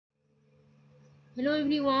Hello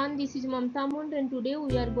everyone, this is Mamta Mund and today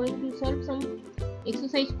we are going to solve some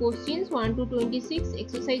exercise questions 1 to 26,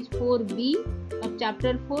 exercise 4b of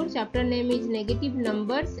chapter 4. Chapter name is negative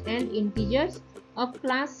numbers and integers of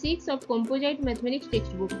class 6 of Composite mathematics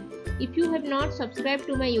textbook. If you have not subscribed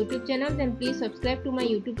to my YouTube channel, then please subscribe to my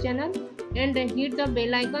YouTube channel and hit the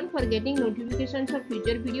bell icon for getting notifications of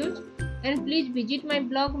future videos, and please visit my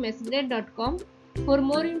blog messgrade.com for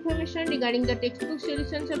more information regarding the textbook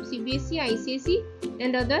solutions of CBSE, ICSE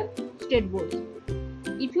and other state boards.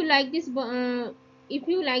 If you like this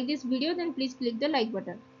video, then please click the like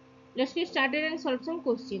button. Let's get started and solve some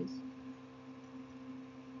questions.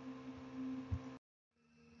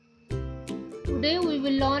 Today we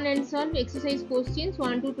will learn and solve exercise questions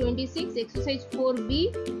 1 to 26, exercise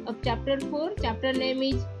 4b of chapter 4. Chapter name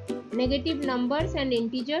is negative numbers and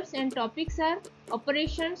integers, and topics are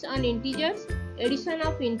operations on integers, addition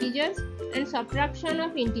of integers and subtraction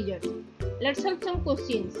of integers. Let's solve some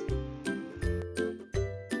questions.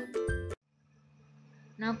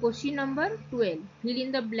 Now question number 12. Fill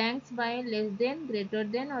in the blanks by less than, greater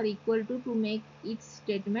than or equal to make each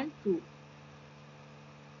statement true.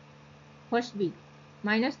 First bit,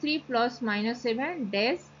 minus 3 plus minus 7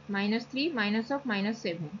 dash minus 3 minus of minus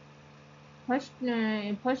 7. First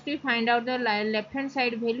we find out the left hand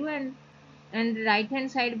side value and right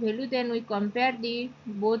hand side value. Then we compare the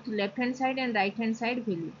both left hand side and right hand side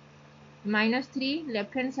value. Minus 3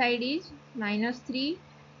 left hand side is minus 3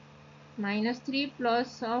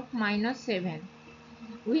 plus of minus 7.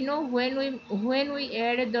 We know when we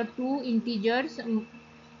add the two integers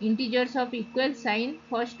of equal sign,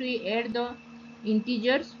 first we add the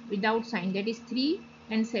integers without sign, that is 3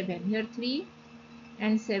 and 7. Here 3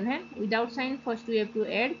 and 7 without sign, first we have to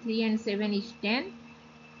add 3 and 7 is 10,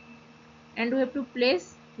 and we have to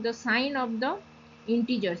place the sign of the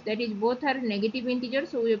integers, that is both are negative integers,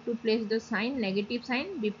 so we have to place the sign, negative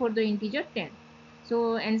sign, before the integer 10.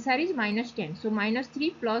 So answer is minus 10. So minus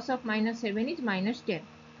 3 plus of minus 7 is minus 10.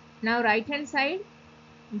 Now right hand side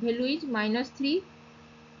value is minus 3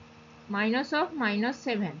 minus of minus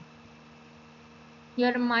 7.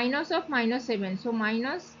 Here minus of minus 7. So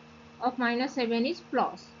minus of minus 7 is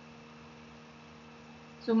plus.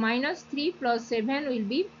 So minus 3 plus 7 will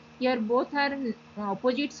be, here both are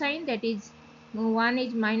opposite sign, that is one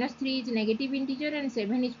is minus 3 is negative integer and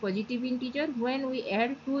 7 is positive integer. When we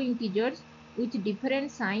add two integers with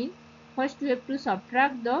different sign, first we have to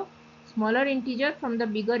subtract the smaller integer from the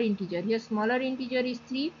bigger integer. Here smaller integer is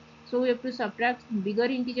 3, so we have to subtract bigger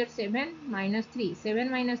integer 7 minus 3. 7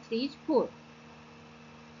 minus 3 is 4.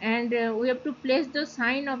 And we have to place the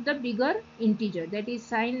sign of the bigger integer, that is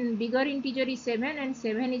sign bigger integer is 7 and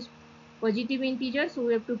 7 is positive integer, so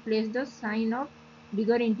we have to place the sign of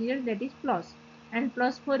bigger integer, that is plus, and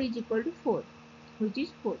plus 4 is equal to 4, which is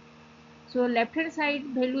 4. So left hand side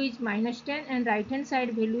value is minus 10 and right hand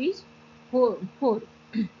side value is 4.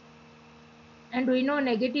 And we know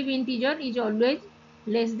negative integer is always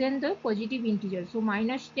less than the positive integer, so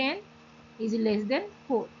minus 10 is less than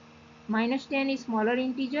 4. Minus 10 is smaller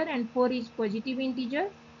integer and 4 is positive integer,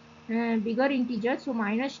 bigger integer. So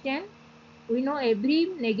minus 10, we know every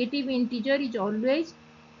negative integer is always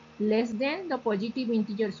less than the positive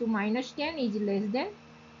integer. So minus 10 is less than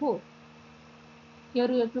 4. Here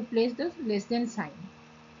we have to place the less than sign.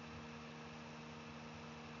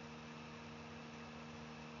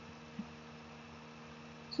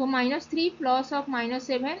 So minus 3 plus of minus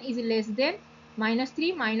 7 is less than minus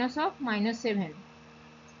 3 minus of minus 7.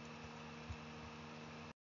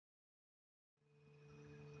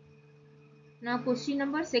 Now question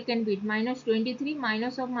number second bit, minus 23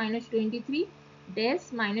 minus of minus 23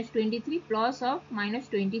 dash minus 23 plus of minus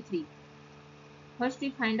 23. First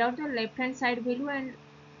we find out the left hand side value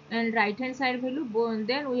and right hand side value,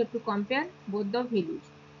 then we have to compare both the values.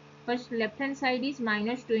 First left hand side is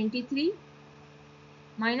minus 23,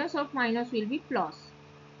 minus of minus will be plus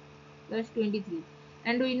 23,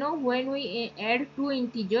 and we know when we add two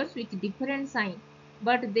integers with different sign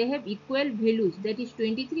but they have equal values, that is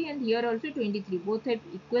 23, and here also 23, both have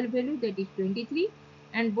equal value, that is 23,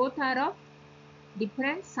 and both are of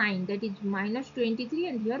different sign, that is minus 23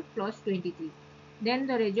 and here plus 23, then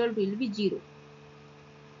the result will be 0.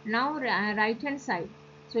 Now right hand side,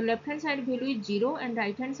 so left hand side value is 0 and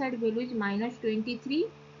right hand side value is minus 23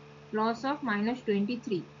 plus of minus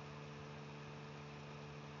 23.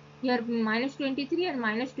 Here minus 23 and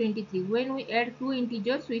minus 23. When we add two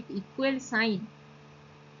integers with equal sign,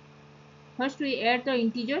 first we add the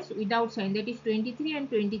integers without sign, that is 23 and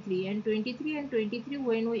 23, and 23 and 23,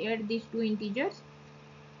 when we add these two integers,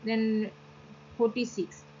 then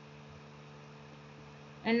 46.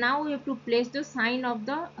 And now we have to place the sign of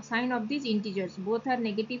these integers. Both are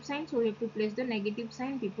negative signs, so we have to place the negative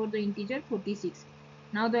sign before the integer 46.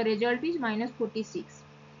 Now the result is minus 46.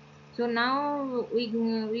 So now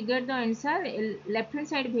we get the answer. Left hand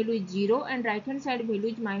side value is 0 and right hand side value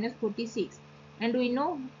is minus 46. And we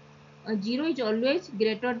know 0 is always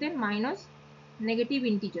greater than minus negative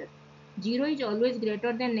integer. 0 is always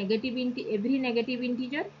greater than every negative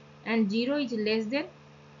integer, and 0 is less than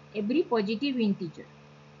every positive integer.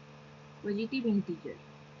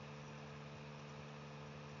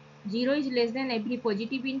 0 is less than every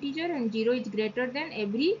positive integer and 0 is greater than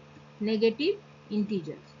every negative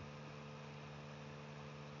integer.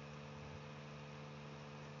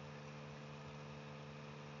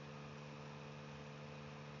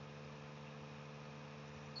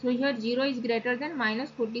 So here 0 is greater than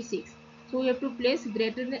minus 46. So we have to place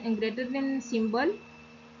greater than symbol.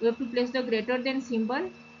 We have to place the greater than symbol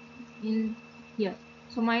in here.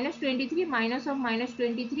 So minus 23 minus of minus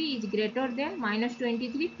 23 is greater than minus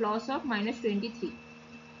 23 plus of minus 23.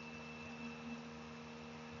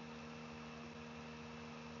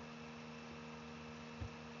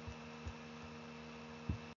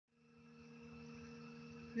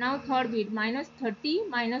 Now third bit, minus 30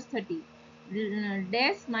 minus 30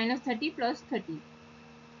 dash minus 30 plus 30.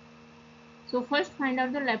 So first find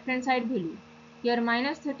out the left hand side value. Here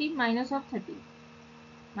minus 30 minus of 30.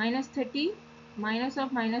 Minus 30 minus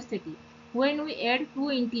of minus 30. When we add two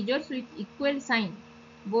integers with equal sign,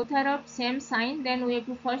 both are of same sign, then we have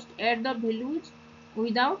to first add the values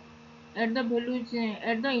without add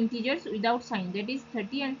the integers without sign, that is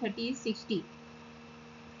 30 and 30 is 60.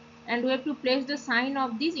 And we have to place the sign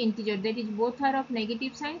of this integer, that is both are of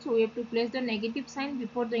negative sign, so we have to place the negative sign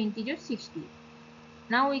before the integer 60.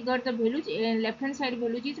 Now we got the values. Left hand side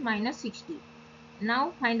value is minus 60.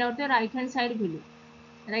 Now find out the right hand side value.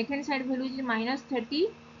 Right hand side value is minus 30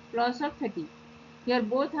 plus of 30. Here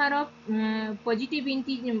both are of positive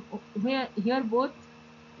integer. Here both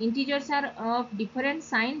integers are of different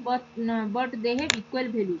sign, but they have equal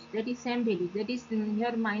values, that is same values. That is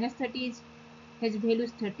here minus 30 has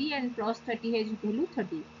values 30 and plus 30 has value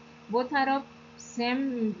 30. Both are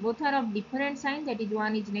of different sign, that is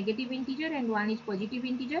one is negative integer and one is positive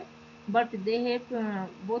integer, but they have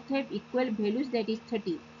both have equal values, that is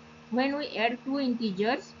 30. When we add two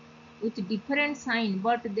integers with different sign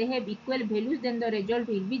but they have equal values, then the result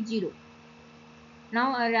will be 0.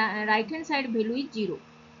 Now right hand side value is 0.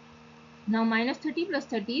 Now minus 30 plus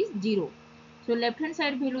 30 is 0. So left hand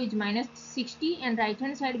side value is minus 60 and right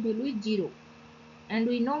hand side value is 0. And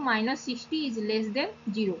we know minus 60 is less than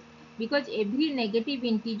 0 because every negative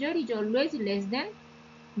integer is always less than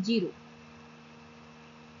 0.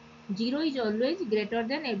 0 is always greater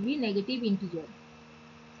than every negative integer.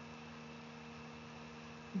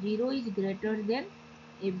 0 is greater than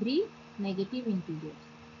every negative integer.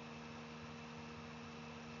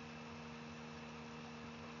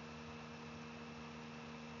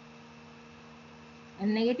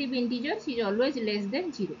 And negative integers is always less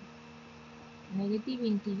than 0. Negative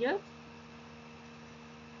integers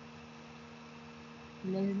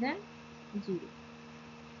less than 0.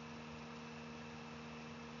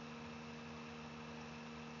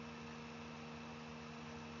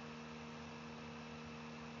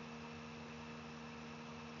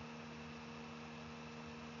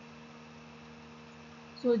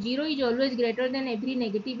 So 0 is always greater than every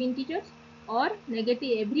negative integers, or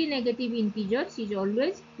every negative integers is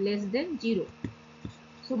always less than 0.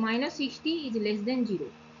 So minus 60 is less than 0.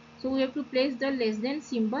 So we have to place the less than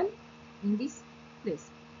symbol in this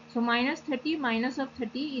place. So minus 30 minus of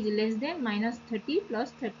 30 is less than minus 30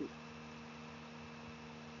 plus 30.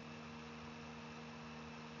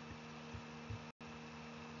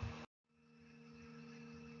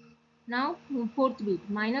 Now fourth bit,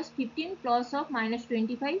 minus 15 plus of minus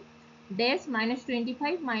 25 dash minus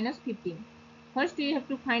 25 minus 15. First we have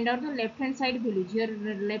to find out the left hand side values. Here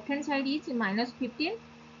left hand side is minus 15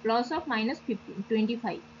 plus of minus 15,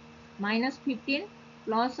 25. Minus 15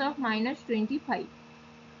 plus of minus 25.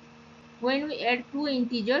 When we add two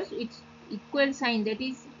integers with equal sign, that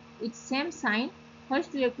is with same sign,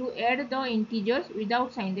 first we have to add the integers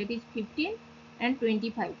without sign, that is 15 and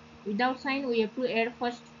 25. Without sign we have to add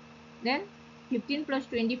first, then 15 plus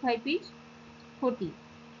 25 is 40.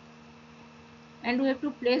 And we have to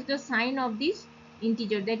place the sign of this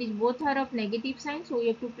integer, that is both are of negative sign, so we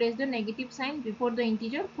have to place the negative sign before the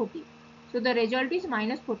integer 40. So the result is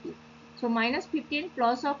minus 40. So minus 15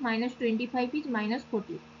 plus of minus 25 is minus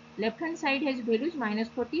 40. Left hand side has values minus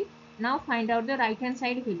 40. Now find out the right hand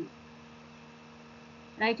side value.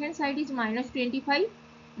 Right hand side is minus 25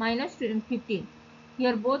 minus 15.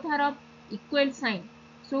 Here both are of equal sign.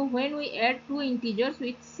 So when we add two integers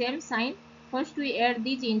with same sign, first we add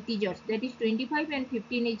these integers, that is 25 and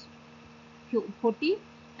 15 is 40,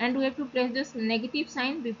 and we have to place this negative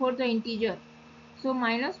sign before the integer, so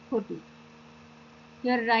minus 40.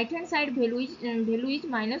 Here right hand side value is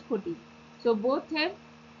minus 40. So both have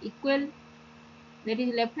equal, that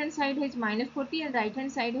is left hand side has minus 40 and right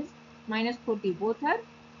hand side has minus 40. Both are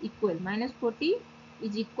equal. Minus 40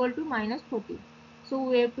 is equal to minus 40. So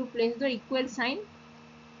we have to place the equal sign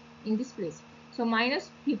in this place. So minus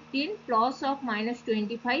 15 plus of minus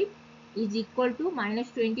 25 is equal to minus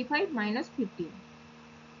 25 minus 15.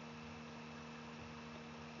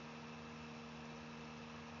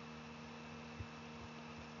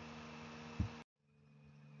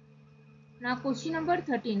 Now question number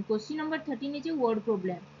 13. Question number 13 is a word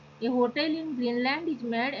problem. A hotel in Greenland is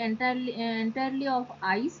made entirely of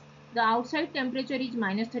ice. The outside temperature is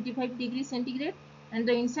minus 35 degrees centigrade and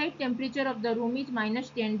the inside temperature of the room is minus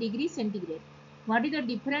 10 degrees centigrade. What is the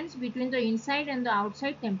difference between the inside and the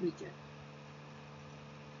outside temperature?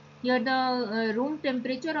 Here the room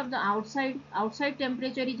temperature of the outside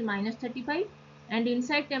temperature is minus 35 and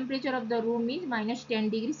inside temperature of the room is minus 10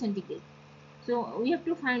 degrees centigrade. So we have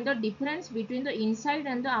to find the difference between the inside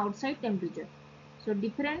and the outside temperature. So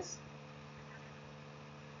difference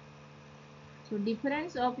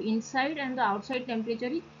of inside and the outside temperature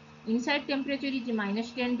is, inside temperature is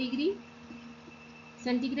minus 10 degree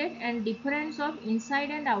centigrade and difference of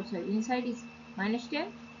inside and outside. Inside is minus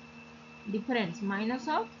 10, difference minus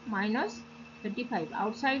of minus 35.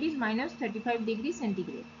 Outside is minus 35 degree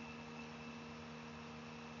centigrade.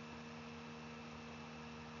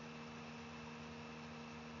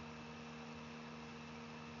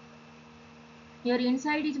 Here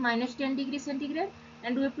inside is minus 10 degree centigrade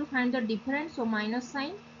and we have to find the difference, so minus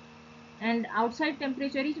sign, and outside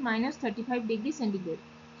temperature is minus 35 degree centigrade.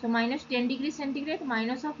 So minus 10 degree centigrade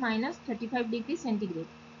minus of minus 35 degree centigrade.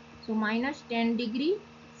 So minus 10 degree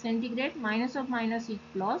centigrade minus of minus is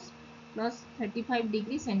plus 35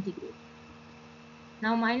 degree centigrade.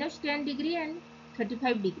 Now minus 10 degree and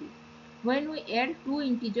 35 degree. When we add two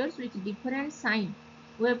integers with different sign,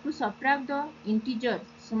 we have to subtract the integer,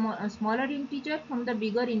 smaller integer from the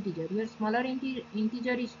bigger integer. Here smaller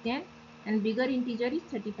integer is 10 and bigger integer is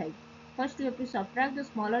 35. First we have to subtract the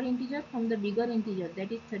smaller integer from the bigger integer,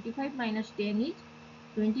 that is 35 minus 10 is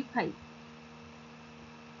 25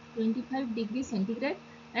 degree centigrade,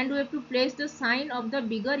 and we have to place the sign of the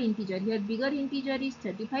bigger integer. Here bigger integer is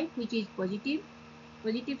 35 which is positive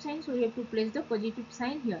sign, so we have to place the positive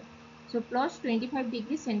sign here. So plus 25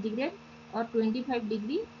 degree centigrade or 25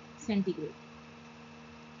 degree centigrade.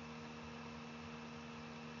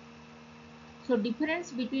 So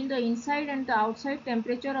difference between the inside and the outside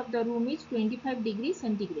temperature of the room is 25 degree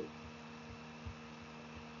centigrade.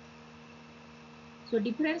 So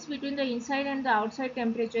difference between the inside and the outside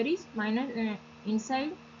temperature is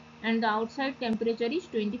inside and the outside temperature is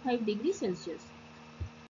 25 degree Celsius.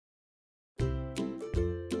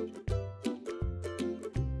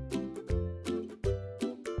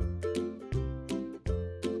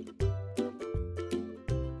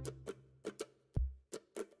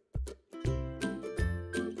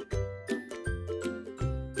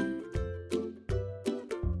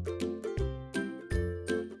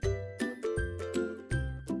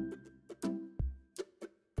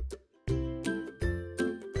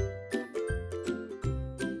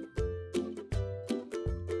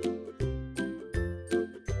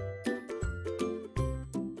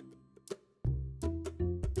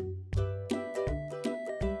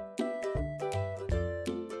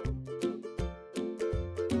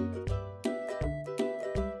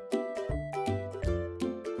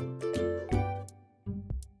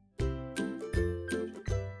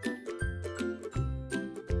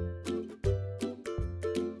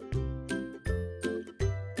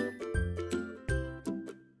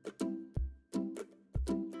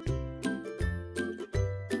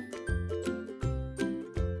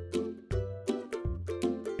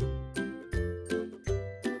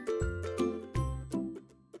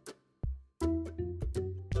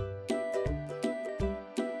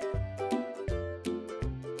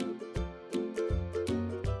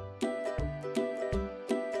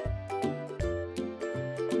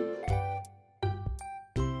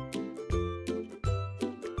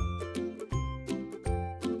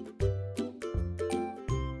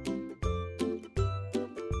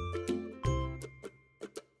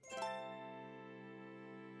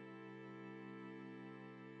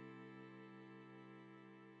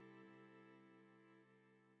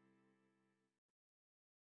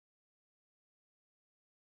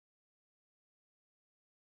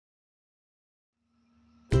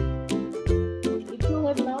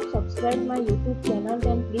 subscribe my YouTube channel,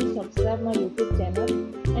 then please subscribe my YouTube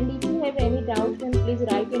channel. And if you have any doubts, then please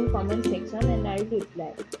write in comment section and I will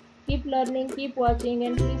reply. Keep learning, keep watching,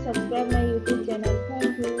 and please subscribe my YouTube channel. Thank you.